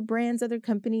other brands, other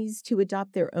companies to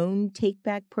adopt their own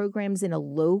take-back programs in a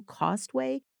low-cost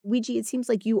way? Ouigi, it seems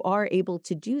like you are able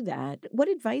to do that. What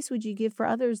advice would you give for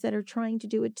others that are trying to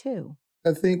do it too?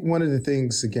 I think one of the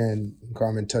things, again,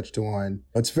 Carmen touched on,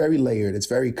 it's very layered, it's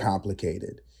very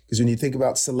complicated. Because when you think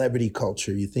about celebrity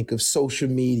culture, you think of social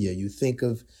media, you think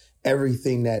of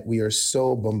everything that we are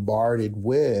so bombarded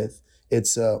with.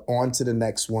 It's on to the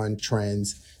next one,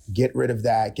 trends, get rid of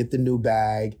that, get the new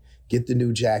bag, get the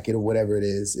new jacket or whatever it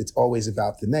is. It's always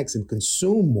about the next and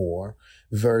consume more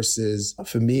versus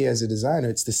for me as a designer,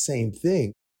 it's the same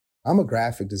thing. I'm a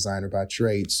graphic designer by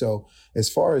trade. So as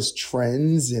far as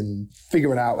trends and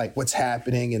figuring out like what's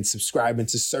happening and subscribing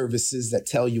to services that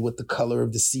tell you what the color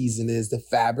of the season is, the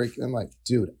fabric, I'm like,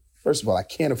 dude, first of all, I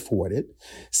can't afford it.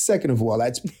 Second of all,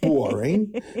 that's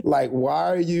boring. Like,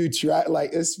 why are you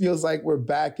like, it feels like we're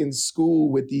back in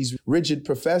school with these rigid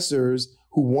professors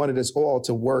who wanted us all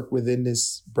to work within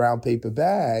this brown paper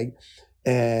bag.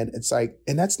 And it's like,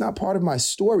 and that's not part of my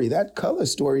story. That color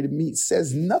story to me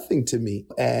says nothing to me.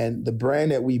 And the brand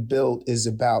that we built is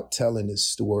about telling a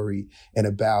story and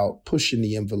about pushing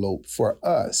the envelope for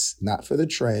us, not for the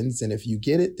trends. And if you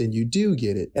get it, then you do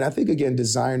get it. And I think, again,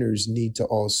 designers need to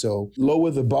also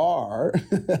lower the bar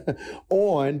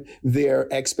on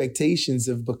their expectations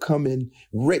of becoming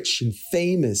rich and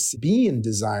famous, being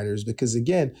designers, because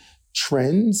again,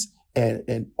 trends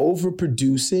and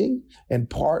overproducing and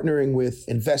partnering with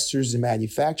investors and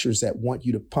manufacturers that want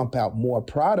you to pump out more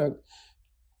product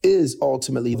is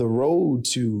ultimately the road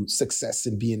to success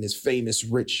in being this famous,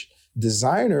 rich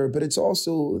designer. But it's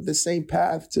also the same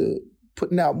path to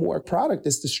putting out more product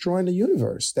that's destroying the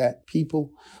universe that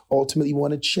people ultimately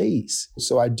want to chase.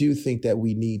 So I do think that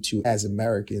we need to, as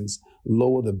Americans,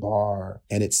 lower the bar.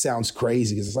 And it sounds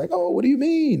crazy because it's like, oh, what do you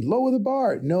mean? Lower the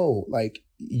bar? No, like,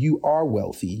 you are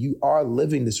wealthy. You are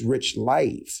living this rich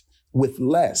life with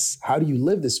less. How do you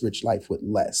live this rich life with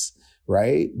less,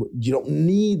 right? You don't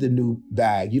need the new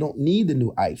bag. You don't need the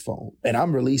new iPhone. And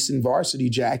I'm releasing varsity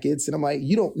jackets and I'm like,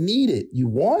 you don't need it. You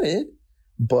want it.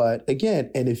 But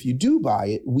again, and if you do buy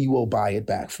it, we will buy it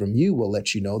back from you. We'll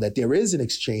let you know that there is an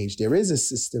exchange. There is a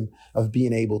system of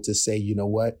being able to say, you know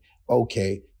what?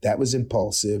 Okay, that was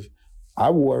impulsive.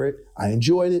 I wore it. I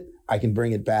enjoyed it. I can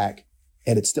bring it back.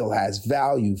 And it still has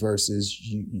value versus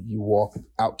you walk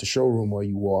out the showroom or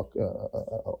you walk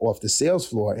off the sales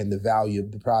floor and the value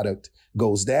of the product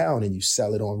goes down and you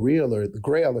sell it on Reel or the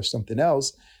Grail or something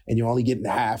else and you're only getting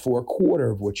half or a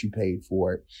quarter of what you paid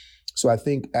for it. So I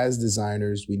think as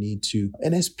designers, we need to,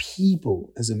 and as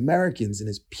people, as Americans and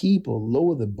as people,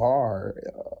 lower the bar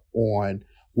on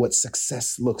what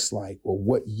success looks like or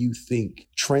what you think.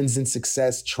 Trends in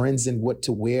success, trends in what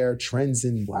to wear, trends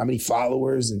in how many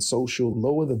followers and social.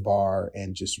 Lower the bar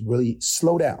and just really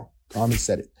slow down. Carmen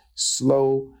said it.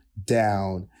 Slow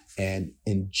down and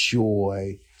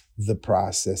enjoy the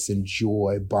process.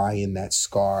 Enjoy buying that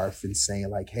scarf and saying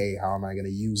like, hey, how am I going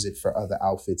to use it for other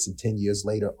outfits? And 10 years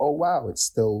later, oh, wow, it's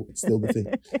still the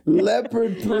thing.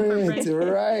 Leopard print,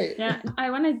 right? Yeah, I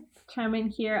want to chime in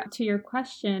here to your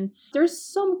question. There's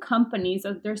some companies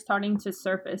that they're starting to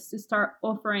surface to start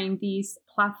offering these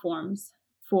platforms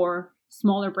for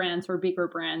smaller brands or bigger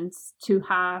brands to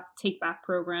have take back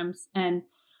programs. And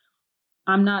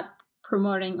I'm not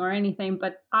promoting or anything,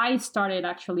 but I started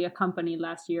actually a company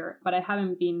last year, but I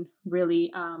haven't been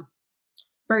really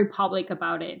very public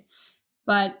about it.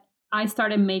 But I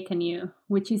started Make a New,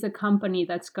 which is a company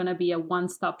that's going to be a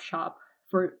one-stop shop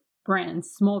for brands,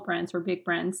 small brands or big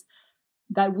brands,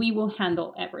 that we will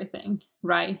handle everything,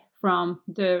 right? From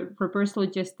the reverse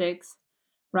logistics,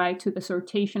 right, to the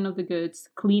sortation of the goods,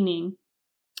 cleaning,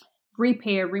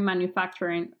 repair,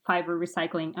 remanufacturing, fiber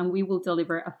recycling, and we will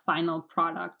deliver a final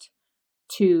product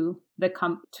to the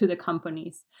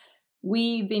companies.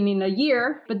 We've been in a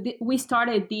year, but we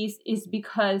started these is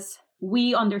because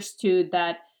we understood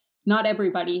that not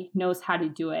everybody knows how to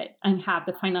do it and have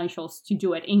the financials to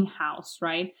do it in-house,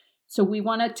 right? So we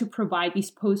wanted to provide this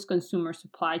post-consumer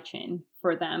supply chain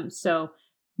for them. So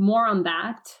more on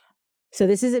that. So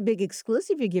this is a big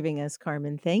exclusive you're giving us,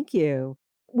 Carmen. Thank you.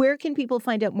 Where can people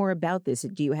find out more about this?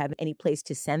 Do you have any place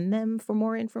to send them for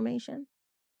more information?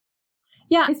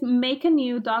 Yeah, it's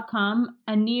makeanew.com.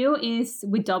 A new is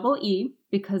with double E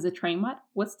because the train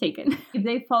was taken. If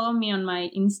they follow me on my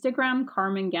Instagram,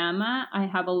 Carmen Gama, I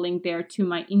have a link there to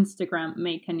my Instagram,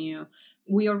 Make a New.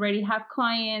 We already have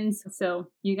clients, so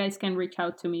you guys can reach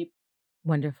out to me.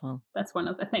 Wonderful. That's one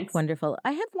of the things. Wonderful.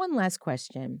 I have one last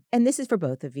question, and this is for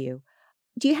both of you.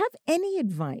 Do you have any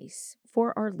advice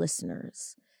for our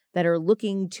listeners that are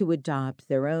looking to adopt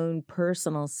their own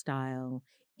personal style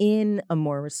in a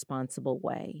more responsible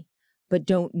way, but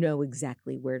don't know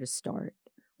exactly where to start?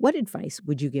 What advice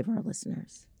would you give our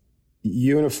listeners?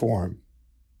 Uniform.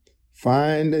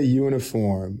 Find a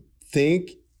uniform.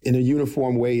 Think in a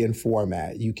uniform way and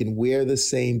format. You can wear the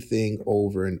same thing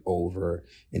over and over,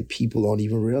 and people don't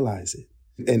even realize it.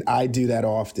 And I do that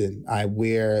often. I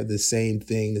wear the same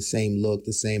thing, the same look,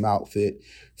 the same outfit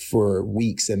for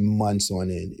weeks and months on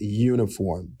end.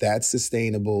 Uniform. That's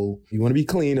sustainable. You want to be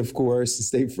clean, of course, and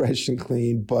stay fresh and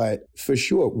clean, but for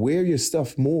sure, wear your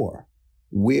stuff more.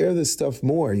 Wear the stuff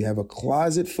more. You have a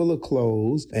closet full of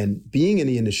clothes, and being in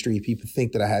the industry, people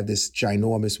think that I have this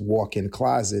ginormous walk-in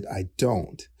closet. I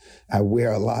don't. I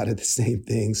wear a lot of the same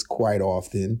things quite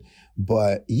often.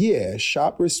 But yeah,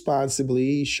 shop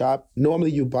responsibly.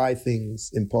 Normally you buy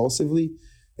things impulsively,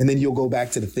 and then you'll go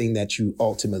back to the thing that you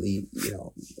ultimately,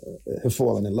 have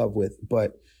fallen in love with.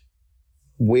 But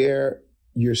wear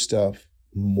your stuff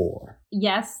more.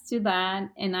 Yes to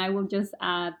that. And I will just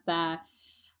add that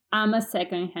I'm a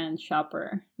secondhand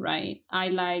shopper, right?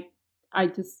 I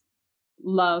just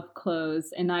love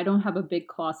clothes, and I don't have a big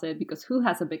closet because who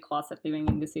has a big closet living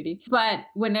in the city? But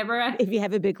if you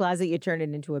have a big closet, you turn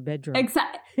it into a bedroom.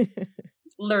 Exactly.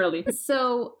 Literally.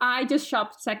 So I just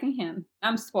shop secondhand.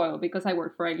 I'm spoiled because I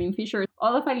work for Eileen Fisher.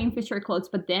 All of Eileen Fisher clothes,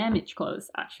 but damaged clothes,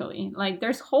 actually. Like,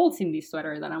 there's holes in this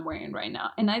sweater that I'm wearing right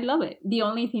now, and I love it. The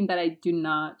only thing that I do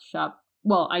not shop,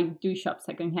 well, I do shop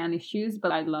secondhand is shoes,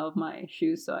 but I love my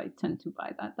shoes, so I tend to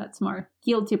buy that. That's more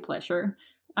guilty pleasure.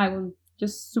 I will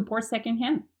just support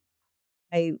secondhand.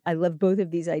 I love both of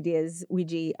these ideas.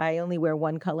 Ouigi, I only wear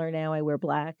one color now. I wear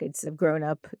black. I've grown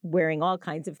up wearing all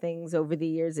kinds of things over the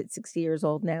years. At 60 years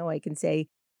old now, I can say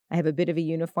I have a bit of a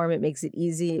uniform. It makes it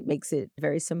easy. It makes it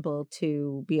very simple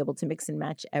to be able to mix and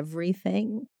match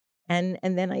everything. And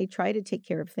then I try to take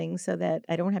care of things so that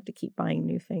I don't have to keep buying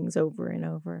new things over and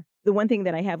over. The one thing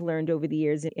that I have learned over the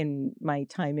years in my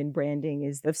time in branding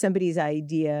is if somebody's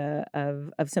idea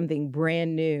of something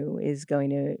brand new is going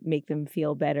to make them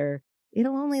feel better,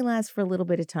 it'll only last for a little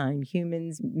bit of time.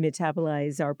 Humans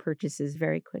metabolize our purchases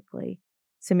very quickly.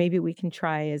 So maybe we can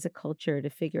try as a culture to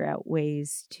figure out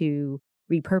ways to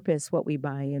repurpose what we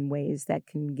buy in ways that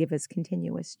can give us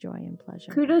continuous joy and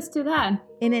pleasure. Kudos to that.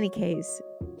 In any case,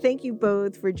 thank you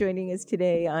both for joining us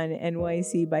today on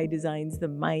NYC by Design's The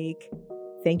Mic.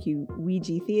 Thank you,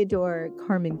 Ouigi Theodore,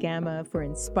 Carmen Gama, for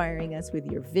inspiring us with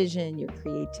your vision, your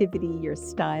creativity, your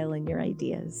style, and your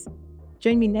ideas.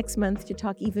 Join me next month to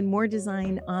talk even more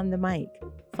design on the mic.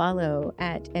 Follow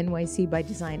at NYC by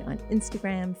Design on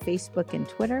Instagram, Facebook, and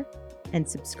Twitter, and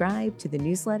subscribe to the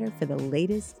newsletter for the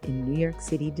latest in New York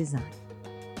City design.